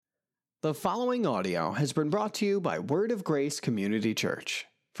The following audio has been brought to you by Word of Grace Community Church.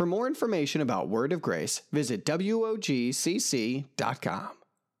 For more information about Word of Grace, visit wogcc.com.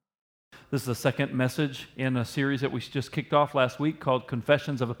 This is the second message in a series that we just kicked off last week called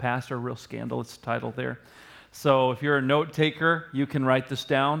Confessions of a Pastor, a real scandal, it's the title there. So if you're a note taker, you can write this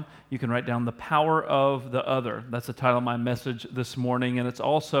down. You can write down The Power of the Other. That's the title of my message this morning, and it's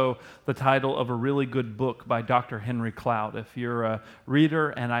also the title of a really good book by Dr. Henry Cloud. If you're a reader,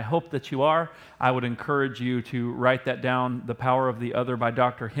 and I hope that you are, I would encourage you to write that down, The Power of the Other by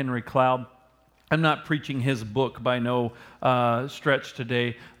Dr. Henry Cloud. I'm not preaching his book by no stretch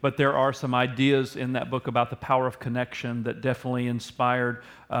today, but there are some ideas in that book about the power of connection that definitely inspired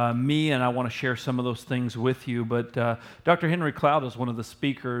me, and I want to share some of those things with you. But Dr. Henry Cloud is one of the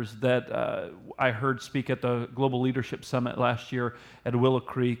speakers that I heard speak at the Global Leadership Summit last year at Willow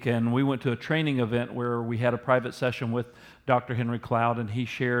Creek, and we went to a training event where we had a private session with Dr. Henry Cloud, and he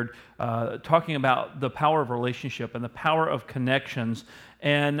shared talking about the power of relationship and the power of connections.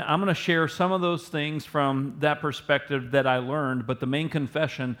 And I'm going to share some of those things from that perspective that I learned, but the main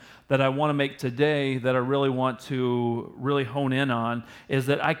confession that I want to make today that I really want to really hone in on is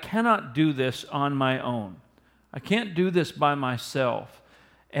that I cannot do this on my own. I can't do this by myself.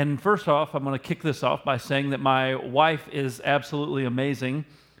 And first off, I'm going to kick this off by saying that my wife is absolutely amazing,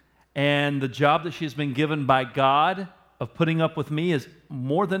 and the job that she's been given by God of putting up with me is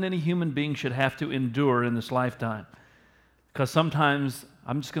more than any human being should have to endure in this lifetime. Because sometimes,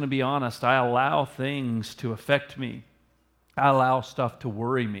 I'm just going to be honest, I allow things to affect me. I allow stuff to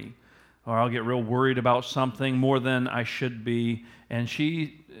worry me. Or I'll get real worried about something more than I should be. And she's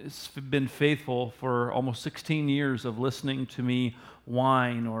been faithful for almost 16 years of listening to me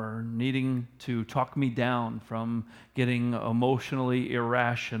whine or needing to talk me down from getting emotionally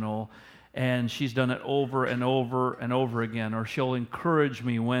irrational. And she's done it over and over and over again. Or she'll encourage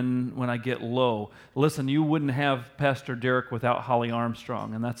me when I get low. Listen, you wouldn't have Pastor Derek without Holly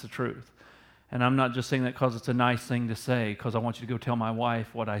Armstrong, and that's the truth. And I'm not just saying that because it's a nice thing to say, because I want you to go tell my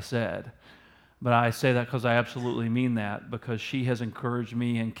wife what I said. But I say that because I absolutely mean that, because she has encouraged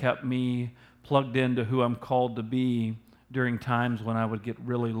me and kept me plugged into who I'm called to be during times when I would get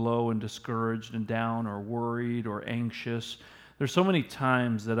really low and discouraged and down or worried or anxious. There's so many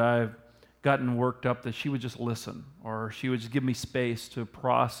times that I've gotten worked up that she would just listen, or she would just give me space to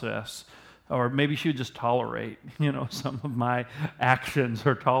process, or maybe she would just tolerate, some of my actions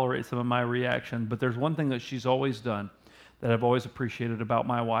or tolerate some of my reaction. But there's one thing that she's always done that I've always appreciated about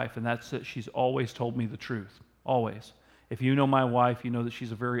my wife, and that's that she's always told me the truth, always. If you know my wife, you know that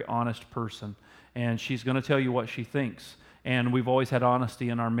she's a very honest person, and she's going to tell you what she thinks. And we've always had honesty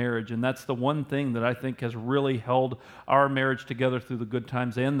in our marriage, and that's the one thing that I think has really held our marriage together through the good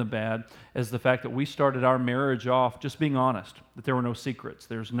times and the bad, is the fact that we started our marriage off just being honest, that there were no secrets,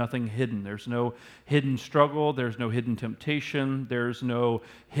 there's nothing hidden, there's no hidden struggle, there's no hidden temptation, there's no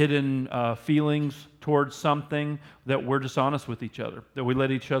hidden feelings towards something, that we're just honest with each other, that we let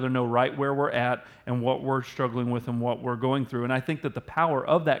each other know right where we're at and what we're struggling with and what we're going through. And I think that the power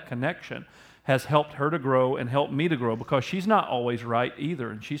of that connection has helped her to grow and helped me to grow, because she's not always right either,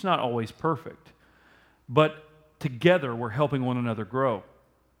 and she's not always perfect. But together, we're helping one another grow.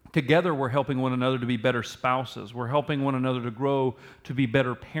 Together, we're helping one another to be better spouses. We're helping one another to grow to be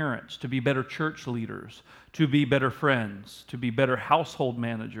better parents, to be better church leaders, to be better friends, to be better household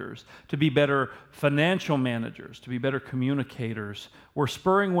managers, to be better financial managers, to be better communicators. We're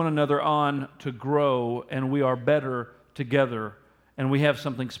spurring one another on to grow, and we are better together, and we have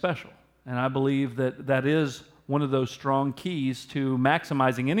something special. And I believe that that is one of those strong keys to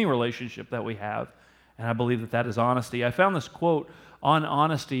maximizing any relationship that we have. And I believe that that is honesty. I found this quote on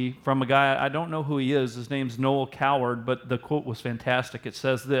honesty from a guy, I don't know who he is. His name's Noel Coward, but the quote was fantastic. It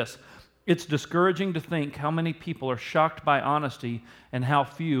says this: "It's discouraging to think how many people are shocked by honesty and how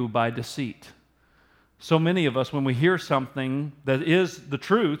few by deceit." So many of us, when we hear something that is the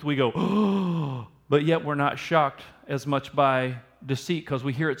truth, we go, "Oh," but yet we're not shocked as much by deceit, because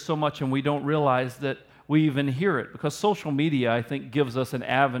we hear it so much and we don't realize that we even hear it. Because social media, I think, gives us an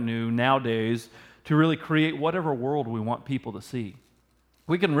avenue nowadays to really create whatever world we want people to see.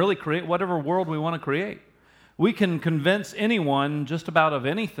 We can really create whatever world we want to create. We can convince anyone just about of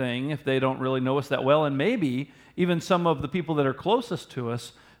anything if they don't really know us that well, and maybe even some of the people that are closest to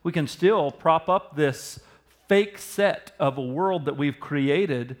us, we can still prop up this fake set of a world that we've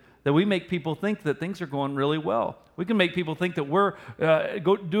created, that we make people think that things are going really well. We can make people think that we're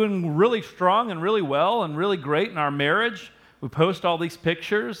doing really strong and really well and really great in our marriage. We post all these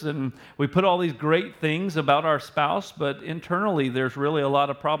pictures and we put all these great things about our spouse, but internally there's really a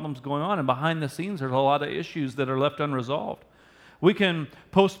lot of problems going on, and behind the scenes there's a lot of issues that are left unresolved. We can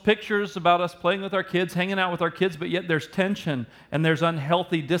post pictures about us playing with our kids, hanging out with our kids, but yet there's tension and there's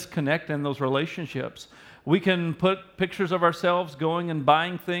unhealthy disconnect in those relationships. We can put pictures of ourselves going and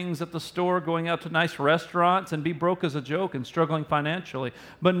buying things at the store, going out to nice restaurants, and be broke as a joke and struggling financially.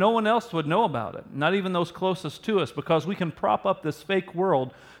 But no one else would know about it, not even those closest to us, because we can prop up this fake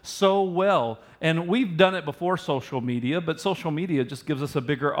world so well. And we've done it before social media, but social media just gives us a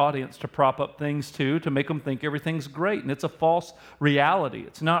bigger audience to prop up things to make them think everything's great. And it's a false reality.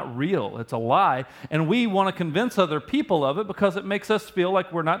 It's not real. It's a lie. And we want to convince other people of it because it makes us feel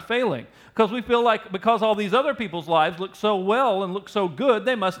like we're not failing. Because we feel like because all these other people's lives look so well and look so good,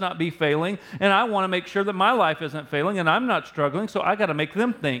 they must not be failing. And I want to make sure that my life isn't failing and I'm not struggling, so I got to make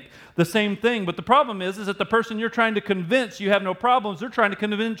them think the same thing. But the problem is that the person you're trying to convince you have no problems, they're trying to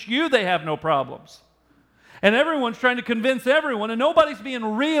convince you they have no problems. And everyone's trying to convince everyone, and nobody's being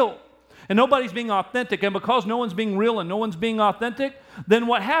real, and nobody's being authentic. And because no one's being real and no one's being authentic, then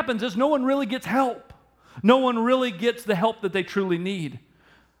what happens is no one really gets help. No one really gets the help that they truly need.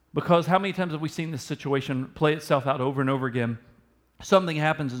 Because how many times have we seen this situation play itself out over and over again? Something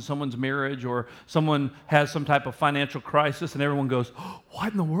happens in someone's marriage, or someone has some type of financial crisis, and everyone goes, "Oh,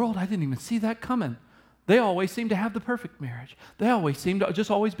 what in the world? I didn't even see that coming. They always seem to have the perfect marriage. They always seem to just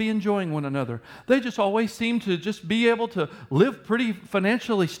always be enjoying one another. They just always seem to just be able to live pretty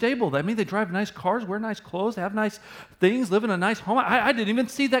financially stable. I mean, they drive nice cars, wear nice clothes, have nice things, live in a nice home. I didn't even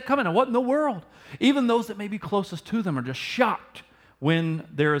see that coming. And what in the world?" Even those that may be closest to them are just shocked when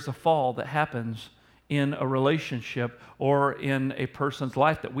there is a fall that happens in a relationship or in a person's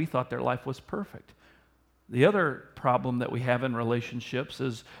life that we thought their life was perfect. The other problem that we have in relationships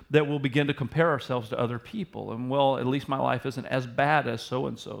is that we'll begin to compare ourselves to other people. And, well, at least my life isn't as bad as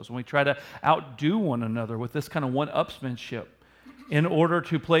so-and-so's. And we try to outdo one another with this kind of one-upsmanship in order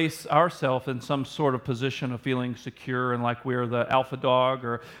to place ourselves in some sort of position of feeling secure and like we're the alpha dog,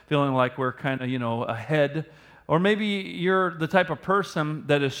 or feeling like we're kind of, ahead. Or maybe you're the type of person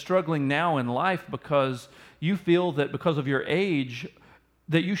that is struggling now in life because you feel that because of your age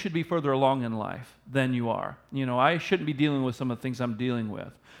that you should be further along in life than you are. I shouldn't be dealing with some of the things I'm dealing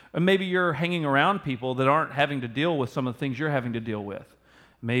with. Or maybe you're hanging around people that aren't having to deal with some of the things you're having to deal with.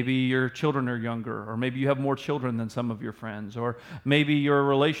 Maybe your children are younger, or maybe you have more children than some of your friends, or maybe your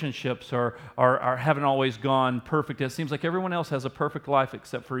relationships are haven't always gone perfect. It seems like everyone else has a perfect life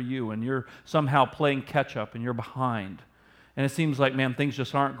except for you, and you're somehow playing catch up and you're behind. And it seems like, man, things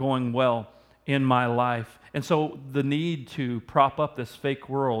just aren't going well in my life. And so the need to prop up this fake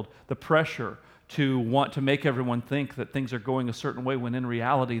world, the pressure to want to make everyone think that things are going a certain way when in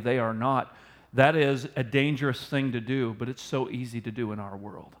reality they are not, that is a dangerous thing to do, but it's so easy to do in our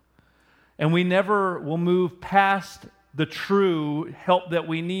world. And we never will move past the true help that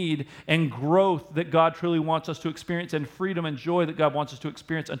we need and growth that God truly wants us to experience, and freedom and joy that God wants us to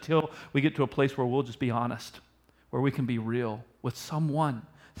experience, until we get to a place where we'll just be honest, where we can be real with someone.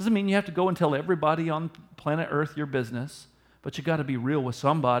 Doesn't mean you have to go and tell everybody on planet Earth your business, but you got to be real with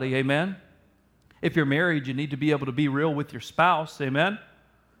somebody, amen? If you're married, you need to be able to be real with your spouse, amen?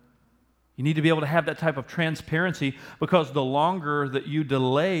 You need to be able to have that type of transparency, because the longer that you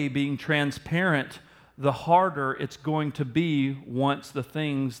delay being transparent, the harder it's going to be once the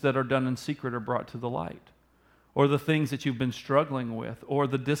things that are done in secret are brought to the light, or the things that you've been struggling with, or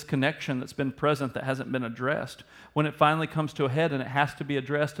the disconnection that's been present that hasn't been addressed. When it finally comes to a head and it has to be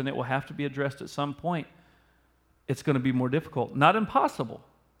addressed, and it will have to be addressed at some point, it's going to be more difficult. Not impossible,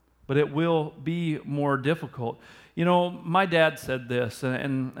 but it will be more difficult. My dad said this,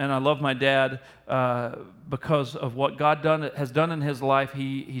 and I love my dad because of what God has done in his life.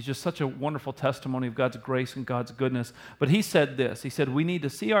 He's just such a wonderful testimony of God's grace and God's goodness. But he said this. He said, "We need to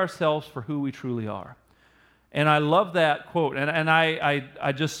see ourselves for who we truly are." And I love that quote, and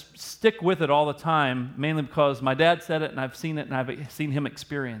I just stick with it all the time, mainly because my dad said it, and I've seen it, and I've seen him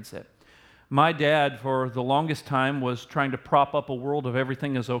experience it. My dad, for the longest time, was trying to prop up a world of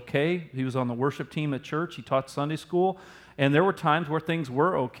everything is okay. He was on the worship team at church. He taught Sunday school, and there were times where things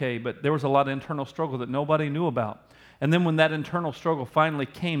were okay, but there was a lot of internal struggle that nobody knew about. And then when that internal struggle finally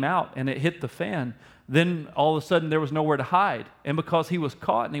came out and it hit the fan, then all of a sudden there was nowhere to hide. And because he was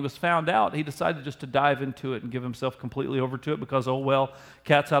caught and he was found out, he decided just to dive into it and give himself completely over to it, because, oh, well,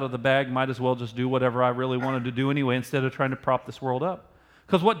 cat's out of the bag, might as well just do whatever I really wanted to do anyway, instead of trying to prop this world up.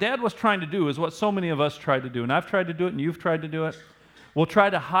 Because what Dad was trying to do is what so many of us tried to do, and I've tried to do it and you've tried to do it. We'll try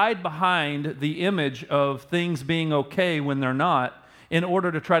to hide behind the image of things being okay when they're not, in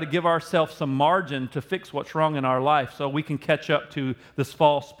order to try to give ourselves some margin to fix what's wrong in our life so we can catch up to this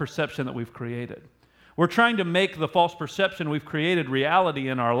false perception that we've created. We're trying to make the false perception we've created reality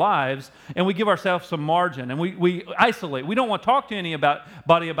in our lives, and we give ourselves some margin, and we isolate. We don't want to talk to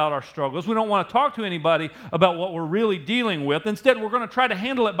anybody about our struggles. We don't want to talk to anybody about what we're really dealing with. Instead, we're going to try to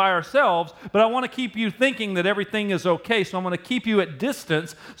handle it by ourselves, but I want to keep you thinking that everything is okay, so I'm going to keep you at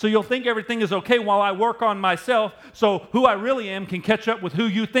distance so you'll think everything is okay while I work on myself so who I really am can catch up with who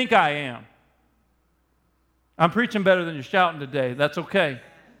you think I am. I'm preaching better than you're shouting today. That's okay.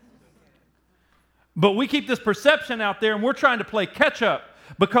 But we keep this perception out there, and we're trying to play catch-up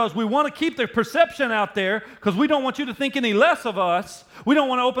because we want to keep the perception out there because we don't want you to think any less of us. We don't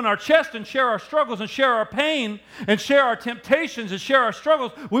want to open our chest and share our struggles and share our pain and share our temptations and share our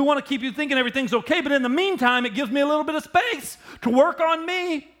struggles. We want to keep you thinking everything's okay, but in the meantime, it gives me a little bit of space to work on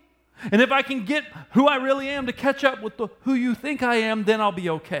me. And if I can get who I really am to catch up with who you think I am, then I'll be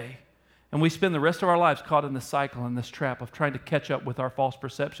okay. And we spend the rest of our lives caught in this cycle, in this trap of trying to catch up with our false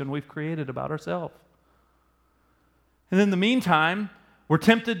perception we've created about ourselves. And in the meantime, we're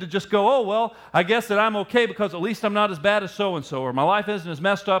tempted to just go, oh, well, I guess that I'm okay because at least I'm not as bad as so-and-so, or my life isn't as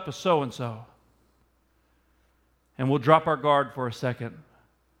messed up as so-and-so. And we'll drop our guard for a second,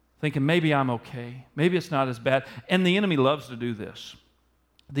 thinking maybe I'm okay, maybe it's not as bad. And the enemy loves to do this.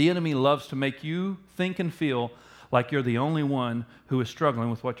 The enemy loves to make you think and feel like you're the only one who is struggling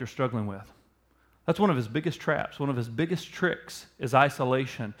with what you're struggling with. That's one of his biggest traps. One of his biggest tricks is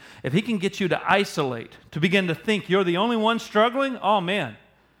isolation. If he can get you to isolate, to begin to think you're the only one struggling, oh man,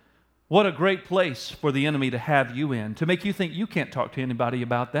 what a great place for the enemy to have you in, to make you think you can't talk to anybody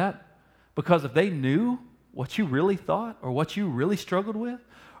about that. Because if they knew what you really thought or what you really struggled with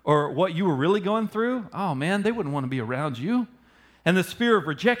or what you were really going through, oh man, they wouldn't want to be around you. And this fear of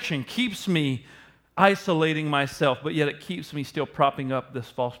rejection keeps me isolating myself, but yet it keeps me still propping up this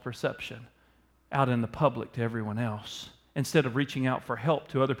false perception out in the public to everyone else instead of reaching out for help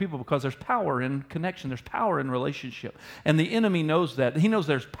to other people, because there's power in connection, there's power in relationship. And the enemy knows that. He knows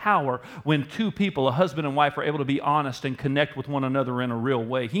there's power when two people, a husband and wife, are able to be honest and connect with one another in a real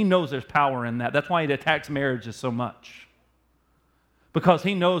way. He knows there's power in that. That's why he attacks marriages so much. Because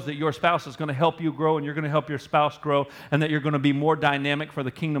he knows that your spouse is going to help you grow and you're going to help your spouse grow, and that you're going to be more dynamic for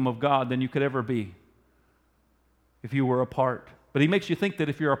the kingdom of God than you could ever be if you were apart. But he makes you think that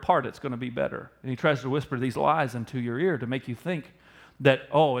if you're apart, it's going to be better. And he tries to whisper these lies into your ear to make you think that,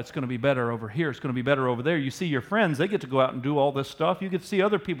 oh, it's going to be better over here, it's going to be better over there. You see your friends, they get to go out and do all this stuff. You get to see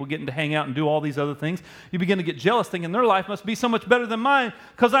other people getting to hang out and do all these other things. You begin to get jealous, thinking their life must be so much better than mine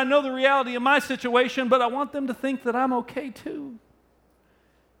because I know the reality of my situation, but I want them to think that I'm okay too.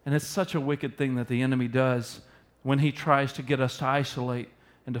 And it's such a wicked thing that the enemy does when he tries to get us to isolate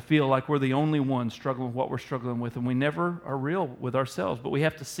and to feel like we're the only ones struggling with what we're struggling with, and we never are real with ourselves. But we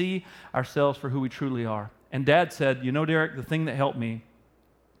have to see ourselves for who we truly are. And Dad said, you know, Derek, the thing that helped me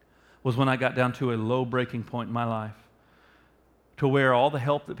was when I got down to a low breaking point in my life, to where all the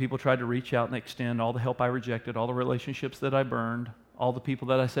help that people tried to reach out and extend, all the help I rejected, all the relationships that I burned, all the people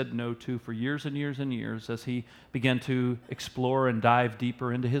that I said no to for years and years and years, as he began to explore and dive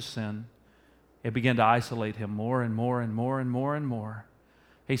deeper into his sin, it began to isolate him more and more and more and more and more.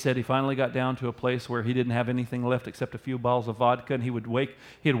 He said he finally got down to a place where he didn't have anything left except a few bottles of vodka, and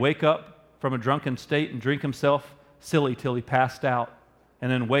he'd wake up from a drunken state and drink himself silly till he passed out, and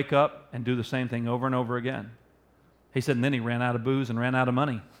then wake up and do the same thing over and over again. He said, and then he ran out of booze and ran out of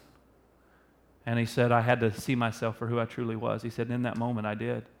money. And he said, I had to see myself for who I truly was. He said, and in that moment I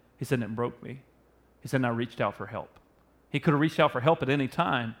did. He said, and it broke me. He said, and I reached out for help. He could have reached out for help at any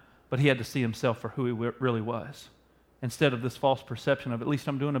time, but he had to see himself for who he really was. Instead of this false perception of, at least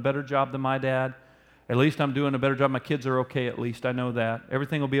I'm doing a better job than my dad. At least I'm doing a better job. My kids are okay, at least. I know that.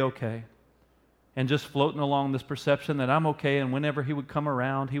 Everything will be okay. And just floating along this perception that I'm okay, and whenever he would come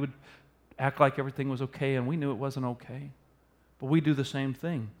around, he would act like everything was okay, and we knew it wasn't okay. But we do the same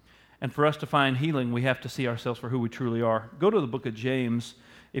thing. And for us to find healing, we have to see ourselves for who we truly are. Go to the book of James,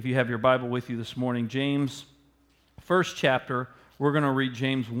 if you have your Bible with you this morning. James, first chapter, we're going to read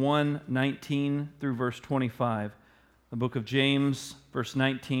James 1:19 through verse 25. The book of James, verse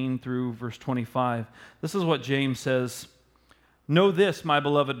 19 through verse 25. This is what James says. Know this, my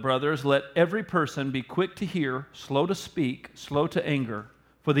beloved brothers, let every person be quick to hear, slow to speak, slow to anger.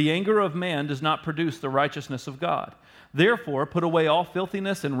 For the anger of man does not produce the righteousness of God. Therefore, put away all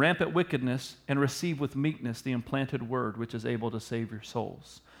filthiness and rampant wickedness, and receive with meekness the implanted word, which is able to save your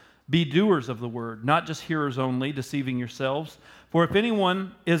souls. Be doers of the word, not just hearers only, deceiving yourselves. For if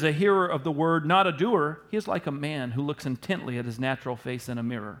anyone is a hearer of the word, not a doer, he is like a man who looks intently at his natural face in a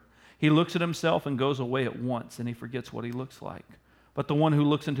mirror. He looks at himself and goes away at once, and he forgets what he looks like. But the one who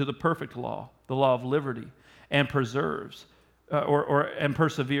looks into the perfect law, the law of liberty, and perseveres,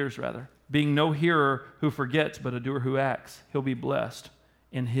 being no hearer who forgets, but a doer who acts. He'll be blessed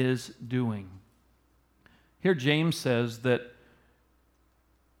in his doing. Here James says that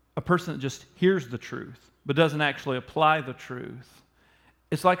a person that just hears the truth, but doesn't actually apply the truth,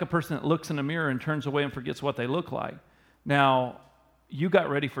 it's like a person that looks in a mirror and turns away and forgets what they look like. Now, you got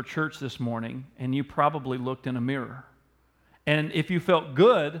ready for church this morning, and you probably looked in a mirror. And if you felt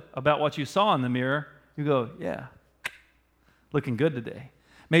good about what you saw in the mirror, you go, yeah, looking good today.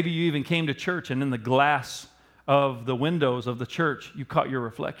 Maybe you even came to church, and in the glass of the windows of the church, you caught your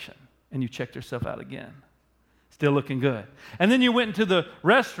reflection, and you checked yourself out again. Still looking good. And then you went into the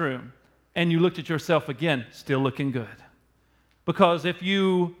restroom, and you looked at yourself again, still looking good. Because if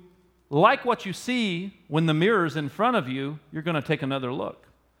you like what you see when the mirror's in front of you, you're going to take another look.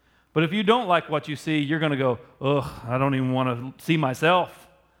 But if you don't like what you see, you're going to go, ugh, I don't even want to see myself.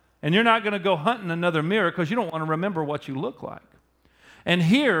 And you're not going to go hunting another mirror because you don't want to remember what you look like. And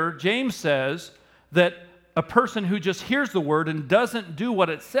here, James says that a person who just hears the word and doesn't do what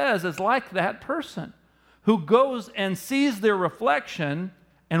it says is like that person who goes and sees their reflection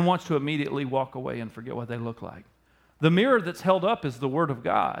and wants to immediately walk away and forget what they look like. The mirror that's held up is the Word of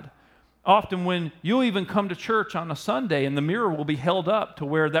God. Often when you'll even come to church on a Sunday and the mirror will be held up to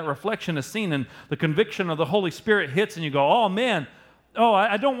where that reflection is seen and the conviction of the Holy Spirit hits and you go, oh man,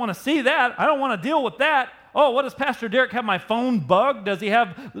 I don't want to see that. I don't want to deal with that. Oh, what does Pastor Derek have my phone bugged? Does he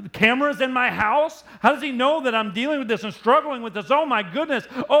have cameras in my house? How does he know that I'm dealing with this and struggling with this? Oh my goodness.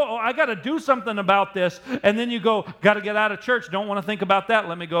 Oh, I got to do something about this. And then you go, got to get out of church. Don't want to think about that.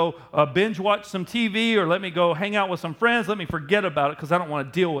 Let me go binge watch some TV, or let me go hang out with some friends. Let me forget about it because I don't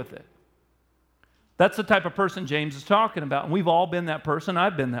want to deal with it. That's the type of person James is talking about. And we've all been that person.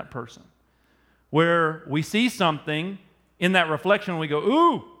 I've been that person. Where we see something in that reflection and we go,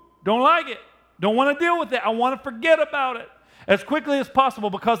 ooh, don't like it. Don't want to deal with it. I want to forget about it as quickly as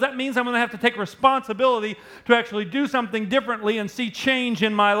possible because that means I'm going to have to take responsibility to actually do something differently and see change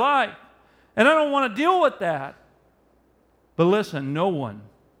in my life. And I don't want to deal with that. But listen, no one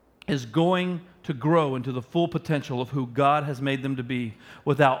is going to grow into the full potential of who God has made them to be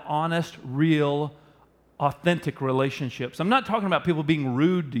without honest, real, authentic relationships. I'm not talking about people being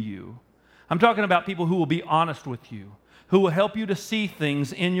rude to you. I'm talking about people who will be honest with you, who will help you to see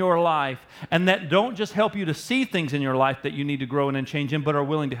things in your life, and that don't just help you to see things in your life that you need to grow in and change in, but are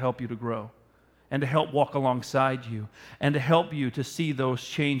willing to help you to grow and to help walk alongside you and to help you to see those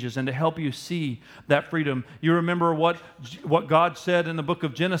changes and to help you see that freedom. You remember what God said in the book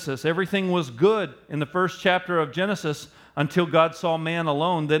of Genesis. Everything was good in the first chapter of Genesis until God saw man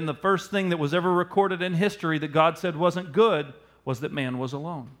alone. Then the first thing that was ever recorded in history that God said wasn't good was that man was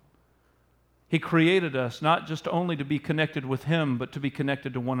alone. He created us not just only to be connected with Him, but to be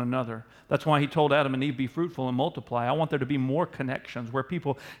connected to one another. That's why He told Adam and Eve, be fruitful and multiply. I want there to be more connections where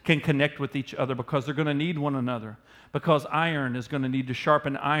people can connect with each other because they're going to need one another. Because iron is going to need to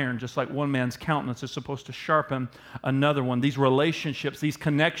sharpen iron, just like one man's countenance is supposed to sharpen another one. These relationships, these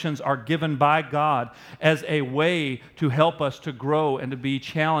connections are given by God as a way to help us to grow and to be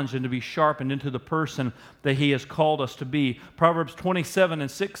challenged and to be sharpened into the person that He has called us to be. Proverbs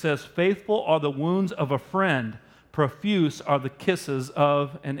 27:6 says, faithful are the wounds of a friend, profuse are the kisses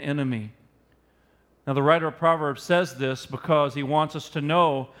of an enemy. Now, the writer of Proverbs says this because he wants us to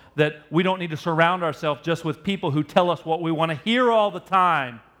know that we don't need to surround ourselves just with people who tell us what we want to hear all the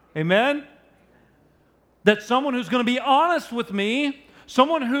time. Amen? That someone who's going to be honest with me,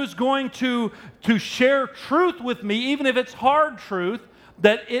 someone who's going to share truth with me, even if it's hard truth,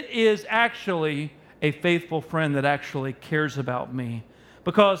 that it is actually a faithful friend that actually cares about me.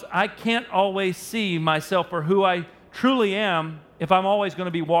 Because I can't always see myself for who I truly am if I'm always going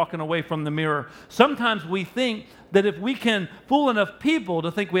to be walking away from the mirror. Sometimes we think that if we can fool enough people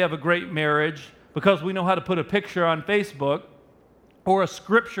to think we have a great marriage because we know how to put a picture on Facebook or a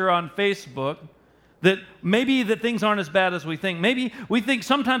scripture on Facebook, that maybe that things aren't as bad as we think. Maybe we think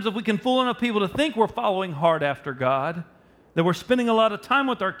sometimes if we can fool enough people to think we're following hard after God, that we're spending a lot of time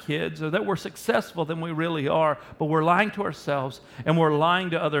with our kids, or that we're successful than we really are, but we're lying to ourselves and we're lying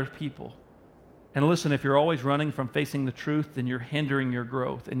to other people. And listen, if you're always running from facing the truth, then you're hindering your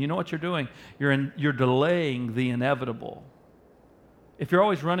growth. And you know what you're doing? You're delaying the inevitable. If you're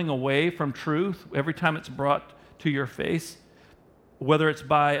always running away from truth every time it's brought to your face, whether it's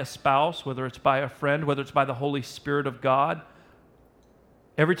by a spouse, whether it's by a friend, whether it's by the Holy Spirit of God,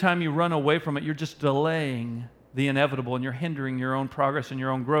 every time you run away from it, you're just delaying the inevitable, and you're hindering your own progress and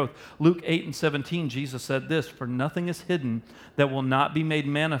your own growth. Luke 8:17, Jesus said this, for nothing is hidden that will not be made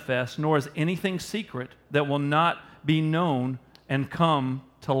manifest, nor is anything secret that will not be known and come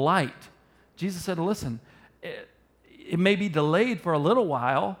to light. Jesus said, listen, it may be delayed for a little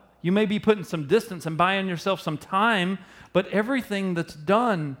while. You may be putting some distance and buying yourself some time, but everything that's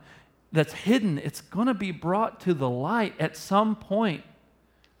done, that's hidden, it's going to be brought to the light at some point.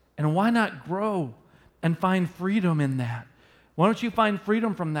 And why not grow and find freedom in that? Why don't you find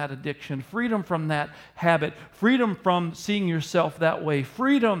freedom from that addiction, freedom from that habit, freedom from seeing yourself that way,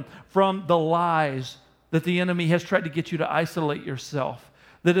 freedom from the lies that the enemy has tried to get you to isolate yourself,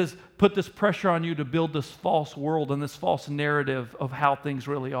 that has put this pressure on you to build this false world and this false narrative of how things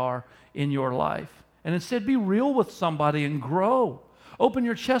really are in your life. And instead, be real with somebody and grow. Open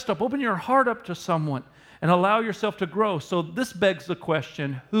your chest up, open your heart up to someone, and allow yourself to grow. So this begs the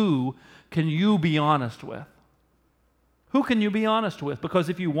question, who can you be honest with? Who can you be honest with? Because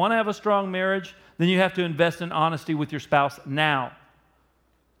if you want to have a strong marriage, then you have to invest in honesty with your spouse now.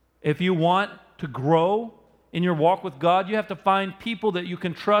 If you want to grow in your walk with God, you have to find people that you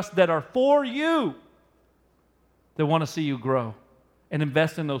can trust that are for you, that want to see you grow, and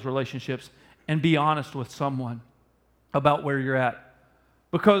invest in those relationships and be honest with someone about where you're at.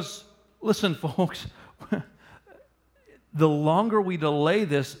 Because, listen, folks, the longer we delay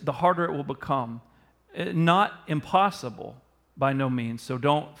this, the harder it will become. Not impossible, by no means. So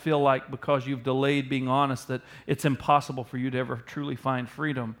don't feel like because you've delayed being honest that it's impossible for you to ever truly find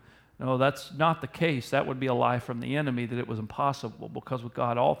freedom. No, that's not the case. That would be a lie from the enemy that it was impossible, because with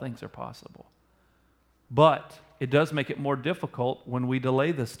God all things are possible. But it does make it more difficult when we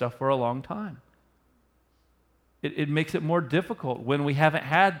delay this stuff for a long time. It makes it more difficult when we haven't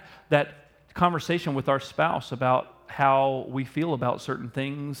had that conversation with our spouse about how we feel about certain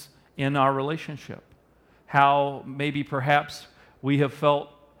things in our relationship. How maybe perhaps we have felt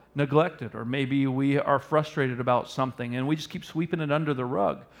neglected, or maybe we are frustrated about something and we just keep sweeping it under the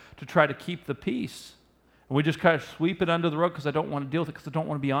rug to try to keep the peace. And we just kind of sweep it under the rug because I don't want to deal with it, because I don't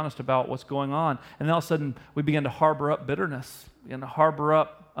want to be honest about what's going on. And then all of a sudden we begin to harbor up bitterness, we begin to harbor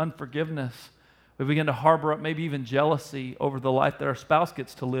up unforgiveness. We begin to harbor up maybe even jealousy over the life that our spouse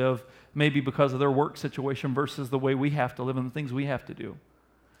gets to live, maybe because of their work situation versus the way we have to live and the things we have to do.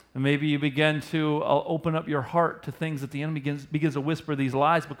 And maybe you begin to open up your heart to things that the enemy begins to whisper these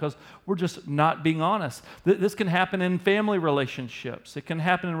lies because we're just not being honest. This can happen in family relationships. It can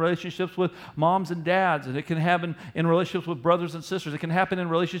happen in relationships with moms and dads, and it can happen in relationships with brothers and sisters. It can happen in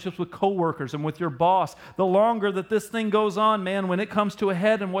relationships with coworkers and with your boss. The longer that this thing goes on, man, when it comes to a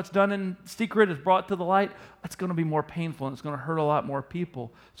head and what's done in secret is brought to the light, it's going to be more painful and it's going to hurt a lot more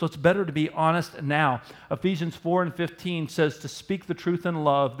people. So it's better to be honest now. Ephesians 4:15 says to speak the truth in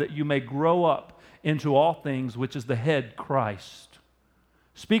love, that you may grow up into all things, which is the head, Christ.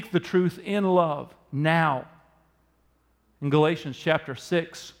 Speak the truth in love now. In Galatians chapter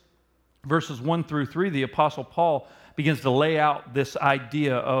 6, verses 1 through 3, the Apostle Paul begins to lay out this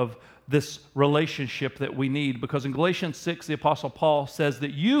idea of this relationship that we need. Because in Galatians 6, the Apostle Paul says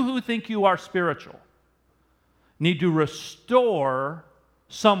that you who think you are spiritual need to restore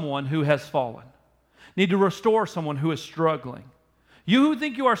someone who has fallen. Need to restore someone who is struggling. You who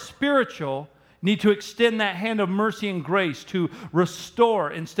think you are spiritual need to extend that hand of mercy and grace to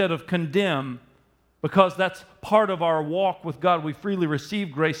restore instead of condemn, because that's part of our walk with God. We freely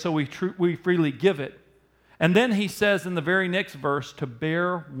receive grace, so we freely give it. And then he says in the very next verse to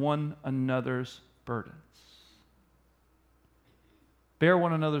bear one another's burdens. Bear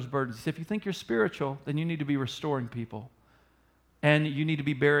one another's burdens. If you think you're spiritual, then you need to be restoring people. And you need to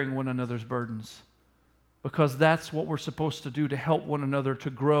be bearing one another's burdens. Because that's what we're supposed to do, to help one another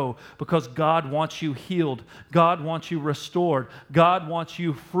to grow. Because God wants you healed. God wants you restored. God wants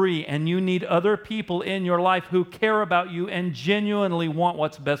you free. And you need other people in your life who care about you and genuinely want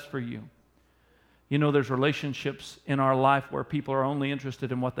what's best for you. You know, there's relationships in our life where people are only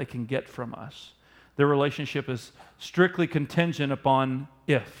interested in what they can get from us. Their relationship is strictly contingent upon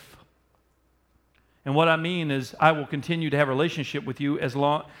if. And what I mean is, I will continue to have a relationship with you as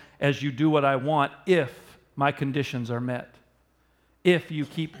long as you do what I want if my conditions are met. If you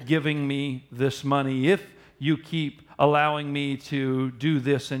keep giving me this money, if you keep allowing me to do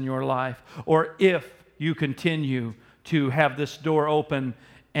this in your life, or if you continue to have this door open,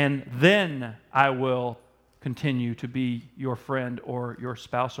 and then I will continue to be your friend or your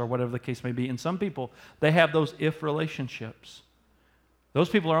spouse or whatever the case may be. And some people, they have those if relationships. Those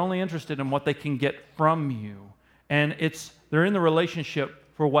people are only interested in what they can get from you. And they're in the relationship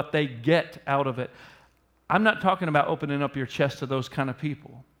for what they get out of it. I'm not talking about opening up your chest to those kind of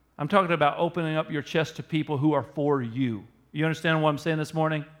people. I'm talking about opening up your chest to people who are for you. You understand what I'm saying this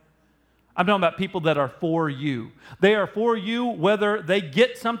morning? I'm talking about people that are for you. They are for you whether they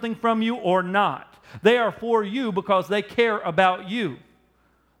get something from you or not. They are for you because they care about you.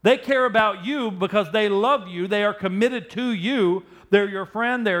 They care about you because they love you. They are committed to you. They're your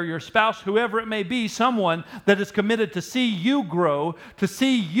friend, they're your spouse, whoever it may be, someone that is committed to see you grow, to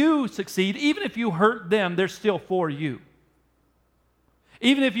see you succeed. Even if you hurt them, they're still for you.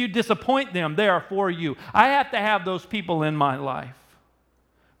 Even if you disappoint them, they are for you. I have to have those people in my life.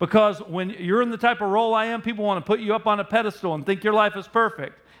 Because when you're in the type of role I am, people want to put you up on a pedestal and think your life is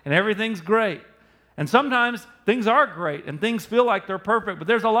perfect and everything's great. And sometimes things are great and things feel like they're perfect, but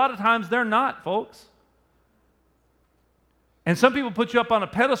there's a lot of times they're not, folks. And some people put you up on a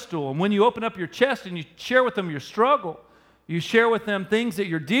pedestal, and when you open up your chest and you share with them your struggle, you share with them things that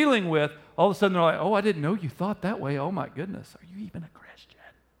you're dealing with, all of a sudden they're like, oh, I didn't know you thought that way. Oh, my goodness, are you even a Christian?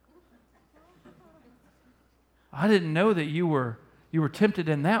 I didn't know that you were tempted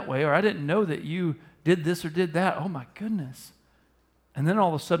in that way, or I didn't know that you did this or did that. Oh, my goodness. And then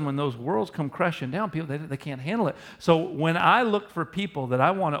all of a sudden when those worlds come crashing down, people, they can't handle it. So when I look for people that I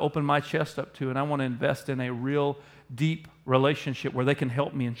want to open my chest up to and I want to invest in a real deep relationship where they can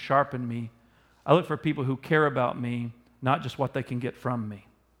help me and sharpen me, I look for people who care about me, not just what they can get from me.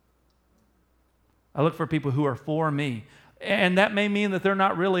 I look for people who are for me. And that may mean that they're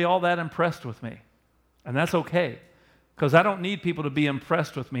not really all that impressed with me. And that's okay. Because I don't need people to be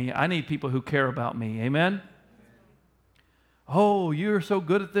impressed with me. I need people who care about me. Amen? Oh, you're so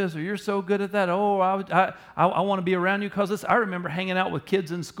good at this, or you're so good at that. Oh, I want to be around you because this. I remember hanging out with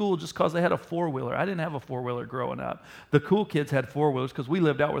kids in school just because they had a four-wheeler. I didn't have a four-wheeler growing up. The cool kids had four-wheelers because we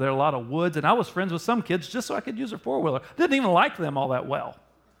lived out where there were a lot of woods, and I was friends with some kids just so I could use their four-wheeler. Didn't even like them all that well.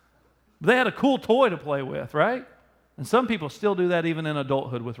 But they had a cool toy to play with, right? And some people still do that even in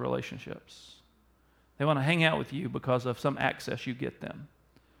adulthood with relationships. They want to hang out with you because of some access you get them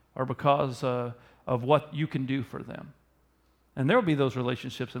or because of what you can do for them. And there will be those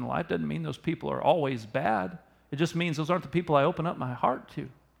relationships in life. Doesn't mean those people are always bad. It just means those aren't the people I open up my heart to.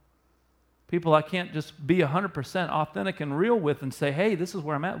 People I can't just be 100% authentic and real with and say, hey, this is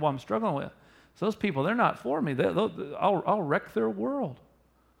where I'm at, what I'm struggling with. So those people, they're not for me. I'll wreck their world.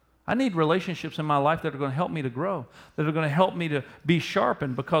 I need relationships in my life that are going to help me to grow, that are going to help me to be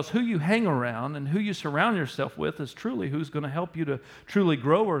sharpened, because who you hang around and who you surround yourself with is truly who's going to help you to truly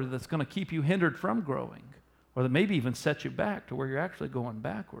grow, or that's going to keep you hindered from growing, or that maybe even set you back to where you're actually going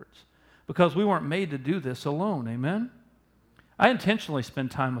backwards. Because we weren't made to do this alone, amen? I intentionally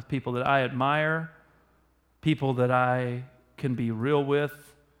spend time with people that I admire, people that I can be real with.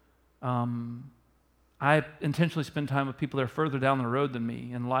 I intentionally spend time with people that are further down the road than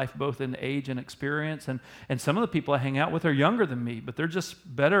me in life, both in age and experience. And some of the people I hang out with are younger than me, but they're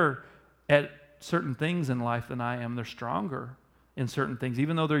just better at certain things in life than I am. They're stronger in certain things,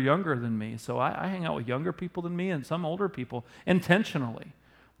 even though they're younger than me. So I hang out with younger people than me and some older people intentionally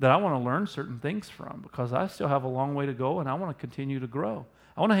that I want to learn certain things from, because I still have a long way to go and I want to continue to grow.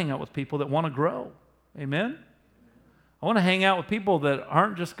 I want to hang out with people that want to grow. Amen? I want to hang out with people that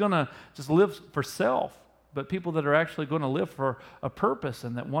aren't just going to just live for self, but people that are actually going to live for a purpose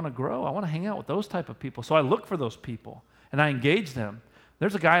and that want to grow. I want to hang out with those type of people. So I look for those people and I engage them.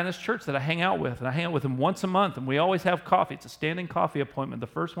 There's a guy in this church that I hang out with, and I hang out with him once a month, and we always have coffee. It's a standing coffee appointment the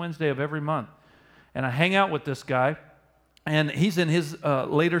first Wednesday of every month. And I hang out with this guy, and he's in his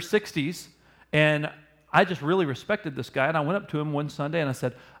later 60s, and I just really respected this guy, and I went up to him one Sunday and I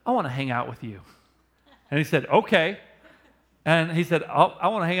said, I want to hang out with you. And he said, okay. And he said, I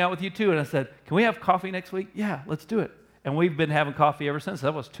want to hang out with you too. And I said, can we have coffee next week? Yeah, let's do it. And we've been having coffee ever since.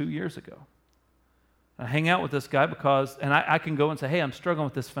 That was 2 years ago. I hang out with this guy because, and I can go and say, hey, I'm struggling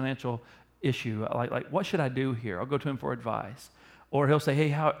with this financial issue. Like, what should I do here? I'll go to him for advice. Or he'll say, hey,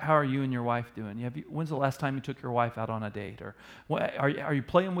 how are you and your wife doing? When's the last time you took your wife out on a date? Or are you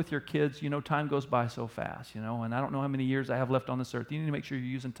playing with your kids? You know, time goes by so fast, and I don't know how many years I have left on this earth. You need to make sure you're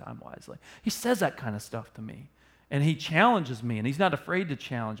using time wisely. He says that kind of stuff to me. And he challenges me, and he's not afraid to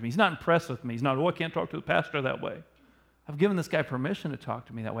challenge me. He's not impressed with me. He's not, I can't talk to the pastor that way. I've given this guy permission to talk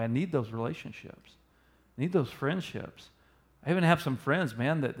to me that way. I need those relationships. I need those friendships. I even have some friends,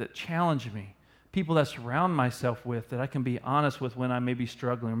 man, that challenge me. People that I surround myself with, that I can be honest with when I may be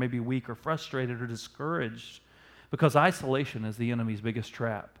struggling or maybe weak or frustrated or discouraged, because isolation is the enemy's biggest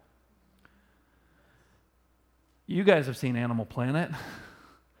trap. You guys have seen Animal Planet.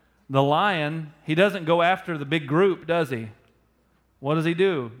 The lion, he doesn't go after the big group, does he? What does he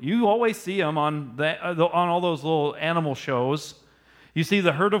do? You always see him on all those little animal shows. You see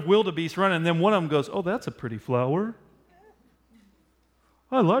the herd of wildebeest running, and then one of them goes, oh, that's a pretty flower.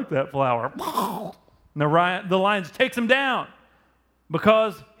 I like that flower. And the lion takes him down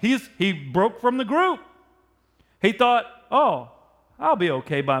because he broke from the group. He thought, oh, I'll be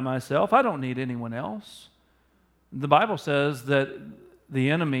okay by myself. I don't need anyone else. The Bible says that the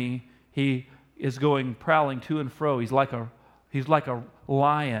enemy, he is going prowling to and fro. He's like a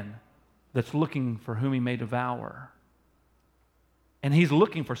lion that's looking for whom he may devour. And he's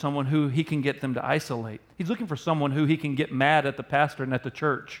looking for someone who he can get them to isolate. He's looking for someone who he can get mad at the pastor and at the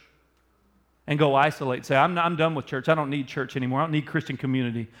church and go isolate. Say, I'm done with church. I don't need church anymore. I don't need Christian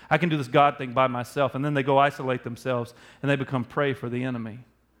community. I can do this God thing by myself. And then they go isolate themselves and they become prey for the enemy.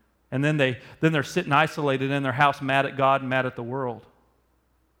 And then they're sitting isolated in their house, mad at God and mad at the world,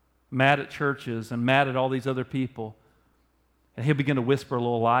 mad at churches and mad at all these other people. And he'll begin to whisper a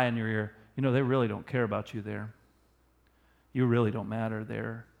little lie in your ear. You know, they really don't care about you there. You really don't matter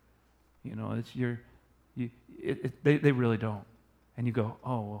there. You know, they really don't. And you go,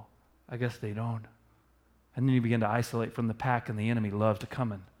 oh, well, I guess they don't. And then you begin to isolate from the pack, and the enemy loves to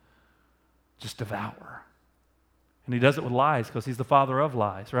come and just devour. And he does it with lies because he's the father of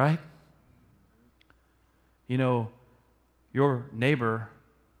lies, right? You know, your neighbor,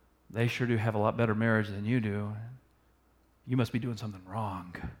 they sure do have a lot better marriage than you do. You must be doing something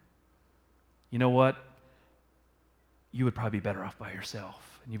wrong. You know what? You would probably be better off by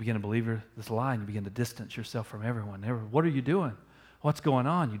yourself. And you begin to believe this lie, and you begin to distance yourself from everyone. What are you doing? What's going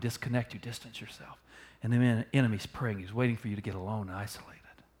on? You disconnect, you distance yourself. And the enemy's praying. He's waiting for you to get alone and isolated.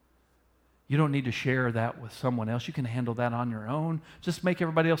 You don't need to share that with someone else. You can handle that on your own. Just make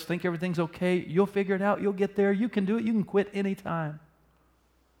everybody else think everything's okay. You'll figure it out. You'll get there. You can do it. You can quit anytime.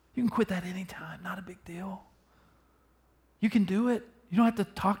 You can quit that anytime. Not a big deal. You can do it. You don't have to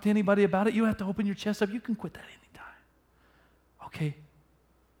talk to anybody about it. You don't have to open your chest up. You can quit that anytime. Okay,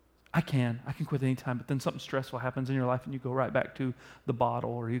 I can quit anytime, but then something stressful happens in your life and you go right back to the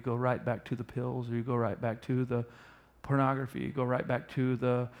bottle, or you go right back to the pills, or you go right back to the pornography, you go right back to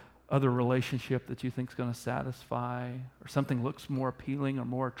the other relationship that you think is going to satisfy, or something looks more appealing or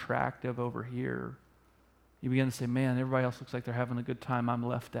more attractive over here. You begin to say, man, everybody else looks like they're having a good time. I'm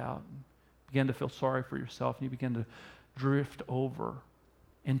left out. You begin to feel sorry for yourself, and you begin to drift over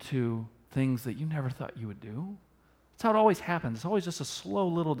into things that you never thought you would do. That's how it always happens. It's always just a slow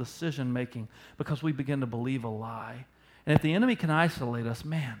little decision making because we begin to believe a lie. And if the enemy can isolate us,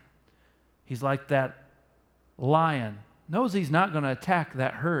 man, he's like that lion. Knows he's not going to attack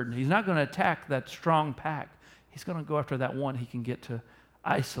that herd. He's not going to attack that strong pack. He's going to go after that one he can get to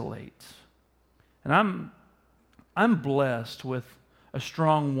isolate. And I'm blessed with a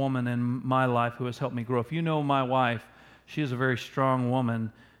strong woman in my life who has helped me grow. If you know my wife, she is a very strong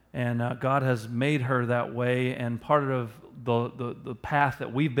woman. And God has made her that way, and part of the path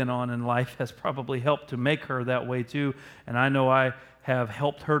that we've been on in life has probably helped to make her that way too. And I know I have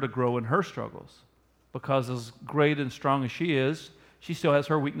helped her to grow in her struggles, because as great and strong as she is, she still has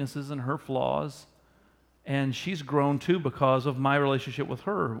her weaknesses and her flaws. And she's grown too because of my relationship with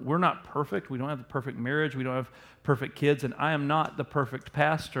her. We're not perfect. We don't have the perfect marriage. We don't have perfect kids. And I am not the perfect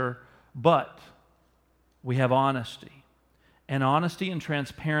pastor, but we have honesty. And honesty and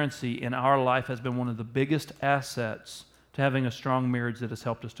transparency in our life has been one of the biggest assets to having a strong marriage that has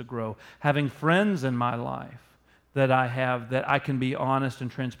helped us to grow. Having friends in my life that I have that I can be honest and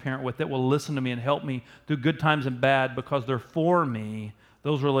transparent with, that will listen to me and help me through good times and bad because they're for me,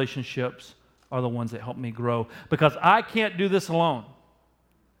 those relationships are the ones that help me grow. Because I can't do this alone.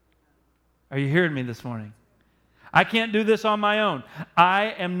 Are you hearing me this morning? I can't do this on my own.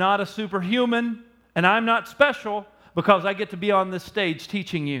 I am not a superhuman, and I'm not special, because I get to be on this stage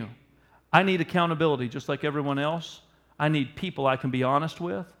teaching you. I need accountability just like everyone else. I need people I can be honest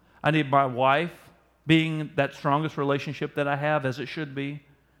with. I need my wife being that strongest relationship that I have, as it should be.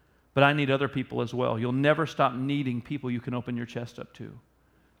 But I need other people as well. You'll never stop needing people you can open your chest up to,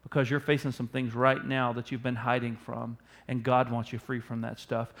 because you're facing some things right now that you've been hiding from, and God wants you free from that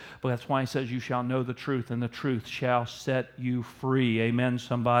stuff. But that's why he says you shall know the truth, and the truth shall set you free. Amen,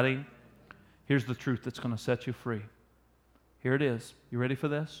 somebody? Here's the truth that's going to set you free. Here it is. You ready for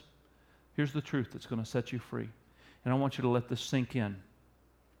this? Here's the truth that's going to set you free. And I want you to let this sink in.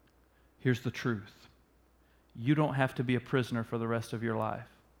 Here's the truth. You don't have to be a prisoner for the rest of your life.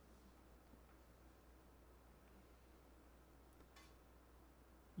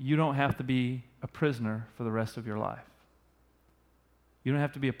 You don't have to be a prisoner for the rest of your life. You don't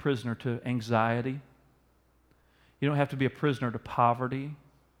have to be a prisoner to anxiety. You don't have to be a prisoner to poverty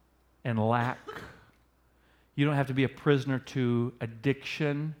and lack. You don't have to be a prisoner to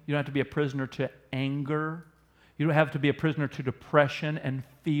addiction. You don't have to be a prisoner to anger. You don't have to be a prisoner to depression and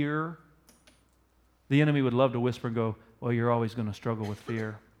fear. The enemy would love to whisper and go, well, you're always going to struggle with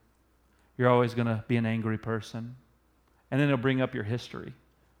fear. You're always going to be an angry person. And then he'll bring up your history.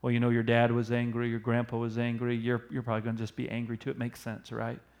 Well, you know, your dad was angry, your grandpa was angry, you're probably going to just be angry too. It makes sense,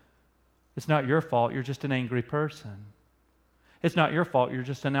 right? It's not your fault. You're just an angry person. It's not your fault. You're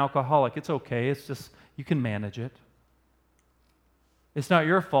just an alcoholic. It's okay. It's just, you can manage it. It's not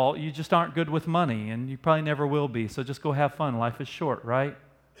your fault. You just aren't good with money, and you probably never will be. So just go have fun. Life is short, right?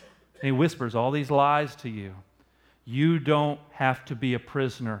 And he whispers all these lies to you. You don't have to be a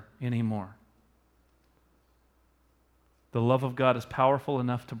prisoner anymore. The love of God is powerful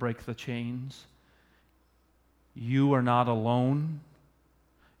enough to break the chains. You are not alone.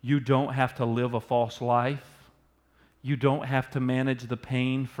 You don't have to live a false life. You don't have to manage the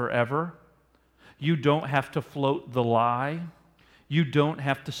pain forever. You don't have to float the lie. You don't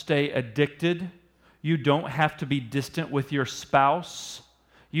have to stay addicted. You don't have to be distant with your spouse.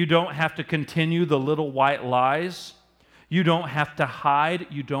 You don't have to continue the little white lies. You don't have to hide.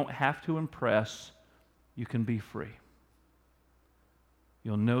 You don't have to impress. You can be free.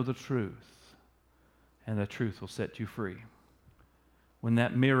 You'll know the truth, and the truth will set you free. When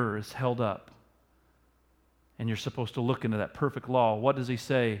that mirror is held up, and you're supposed to look into that perfect law, what does he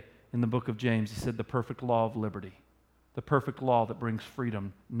say in the book of James? He said the perfect law of liberty. The perfect law that brings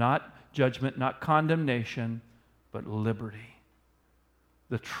freedom. Not judgment, not condemnation, but liberty.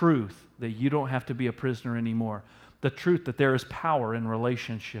 The truth that you don't have to be a prisoner anymore. The truth that there is power in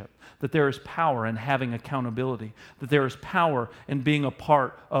relationship. That there is power in having accountability. That there is power in being a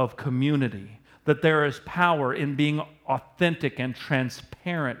part of community. That there is power in being authentic and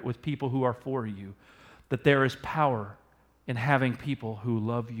transparent with people who are for you. That there is power in having people who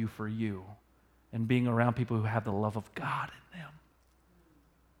love you for you and being around people who have the love of God in them.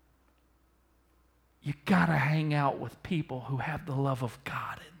 You got to hang out with people who have the love of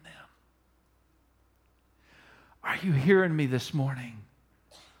God in them. Are you hearing me this morning?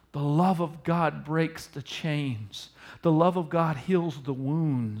 The love of God breaks the chains. The love of God heals the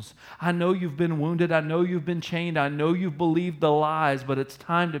wounds. I know you've been wounded. I know you've been chained. I know you've believed the lies, but it's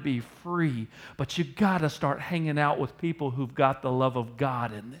time to be free. But you got to start hanging out with people who've got the love of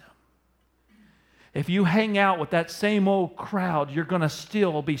God in them. If you hang out with that same old crowd, you're going to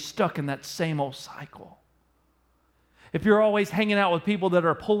still be stuck in that same old cycle. If you're always hanging out with people that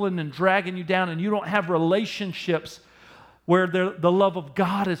are pulling and dragging you down and you don't have relationships where the love of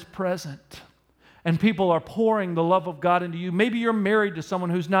God is present and people are pouring the love of God into you, maybe you're married to someone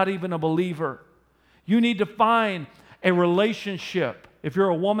who's not even a believer. You need to find a relationship. If you're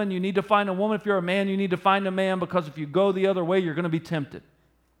a woman, you need to find a woman. If you're a man, you need to find a man, because if you go the other way, you're going to be tempted.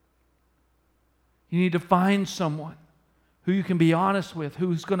 You need to find someone who you can be honest with,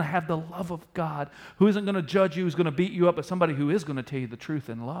 who's going to have the love of God, who isn't going to judge you, who's going to beat you up, but somebody who is going to tell you the truth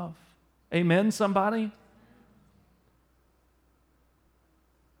in love. Amen, somebody?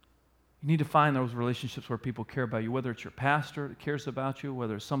 You need to find those relationships where people care about you, whether it's your pastor that cares about you,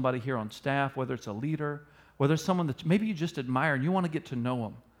 whether it's somebody here on staff, whether it's a leader, whether it's someone that maybe you just admire and you want to get to know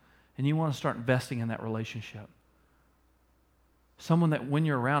them, and you want to start investing in that relationship. Someone that when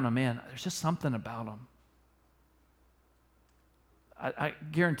you're around them, man, there's just something about them. I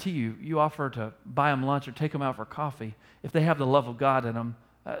guarantee you, you offer to buy them lunch or take them out for coffee, if they have the love of God in them,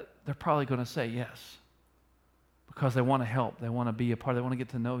 they're probably going to say yes, because they want to help, they want to be a part, they want to get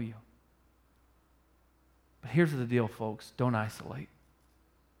to know you. But here's the deal, folks. Don't isolate.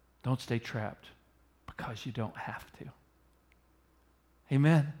 Don't stay trapped, because you don't have to.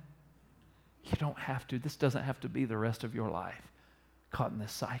 Amen? You don't have to. This doesn't have to be the rest of your life caught in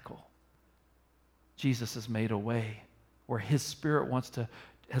this cycle. Jesus has made a way where his Spirit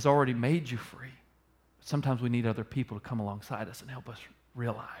has already made you free. But sometimes we need other people to come alongside us and help us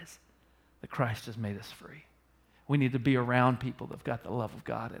realize that Christ has made us free. We need to be around people that have got the love of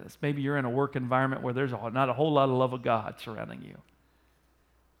God in us. Maybe you're in a work environment where there's not a whole lot of love of God surrounding you.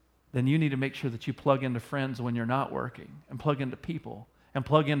 Then you need to make sure that you plug into friends when you're not working, and plug into people, and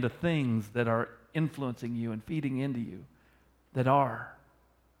plug into things that are influencing you and feeding into you, that are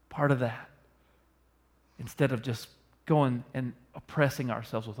part of that, instead of just going and oppressing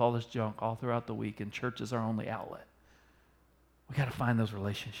ourselves with all this junk all throughout the week, and church is our only outlet. We got to find those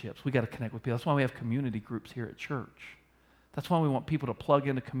relationships. We got to connect with people. That's why we have community groups here at church. That's why we want people to plug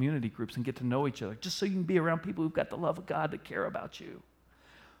into community groups and get to know each other, just so you can be around people who've got the love of God that care about you.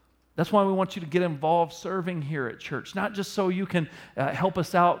 That's why we want you to get involved serving here at church, not just so you can help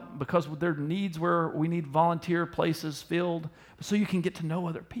us out because there are needs where we need volunteer places filled, but so you can get to know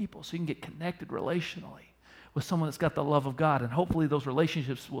other people, so you can get connected relationally with someone that's got the love of God, and hopefully those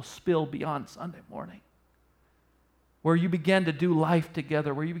relationships will spill beyond Sunday morning, where you begin to do life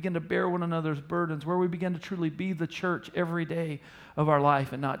together, where you begin to bear one another's burdens, where we begin to truly be the church every day of our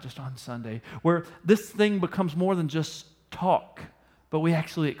life and not just on Sunday, where this thing becomes more than just talk, but we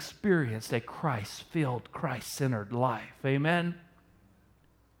actually experienced a Christ-filled, Christ-centered life. Amen?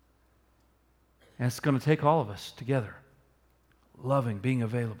 And it's going to take all of us together. loving, being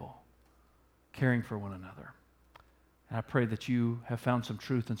available, caring for one another. And I pray that you have found some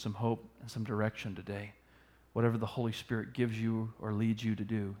truth and some hope and some direction today. Whatever the Holy Spirit gives you or leads you to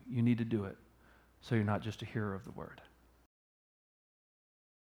do, you need to do it so you're not just a hearer of the word.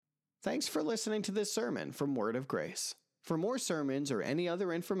 Thanks for listening to this sermon from Word of Grace. For more sermons or any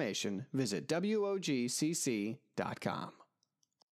other information, visit wogcc.com.